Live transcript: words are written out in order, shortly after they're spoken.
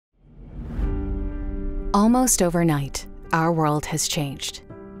Almost overnight, our world has changed.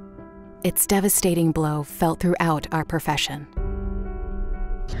 Its devastating blow felt throughout our profession.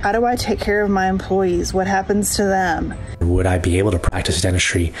 How do I take care of my employees? What happens to them? Would I be able to practice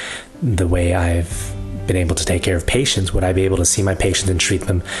dentistry the way I've been able to take care of patients? Would I be able to see my patients and treat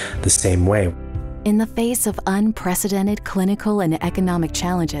them the same way? In the face of unprecedented clinical and economic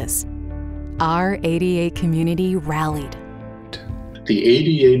challenges, our ADA community rallied. The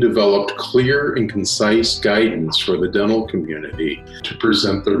ADA developed clear and concise guidance for the dental community to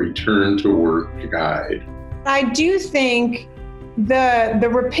present the Return to Work Guide. I do think the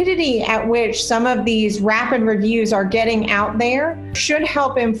rapidity at which some of these rapid reviews are getting out there should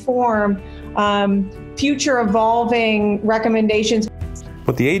help inform future evolving recommendations.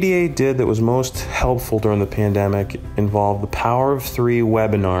 What the ADA did that was most helpful during the pandemic involved the Power of 3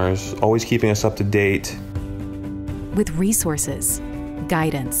 webinars, always keeping us up to date. With resources,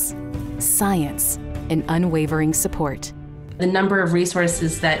 guidance, science, and unwavering support. The number of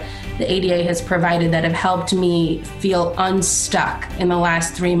resources that the ADA has provided that have helped me feel unstuck in the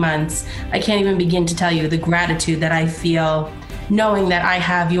last 3 months, I can't even begin to tell you the gratitude that I feel knowing that I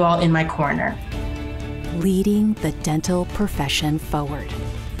have you all in my corner. Leading the dental profession forward.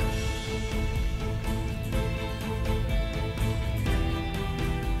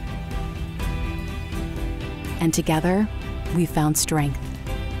 And together, we found strength,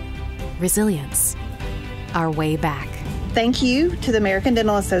 resilience, our way back. Thank you to the American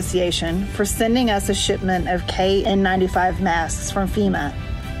Dental Association for sending us a shipment of KN95 masks from FEMA.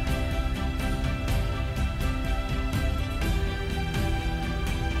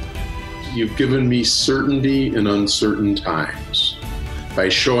 You've given me certainty in uncertain times by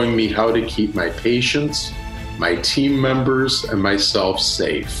showing me how to keep my patients, my team members, and myself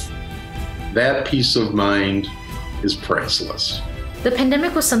safe. That peace of mind is priceless. The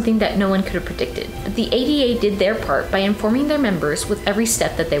pandemic was something that no one could have predicted, but the ADA did their part by informing their members with every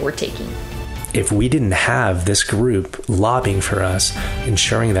step that they were taking. If we didn't have this group lobbying for us,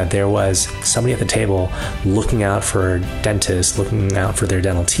 ensuring that there was somebody at the table looking out for dentists, looking out for their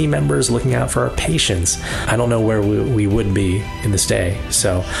dental team members, looking out for our patients, I don't know where we would be in this day.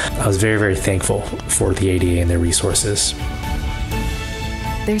 So I was very, very thankful for the ADA and their resources.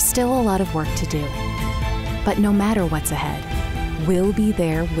 There's still a lot of work to do, but no matter what's ahead, we'll be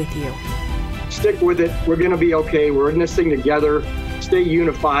there with you. Stick with it. We're going to be okay. We're in this thing together. Stay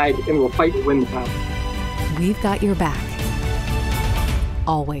unified, and we'll fight to win the battle. We've got your back.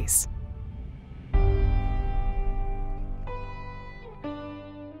 Always.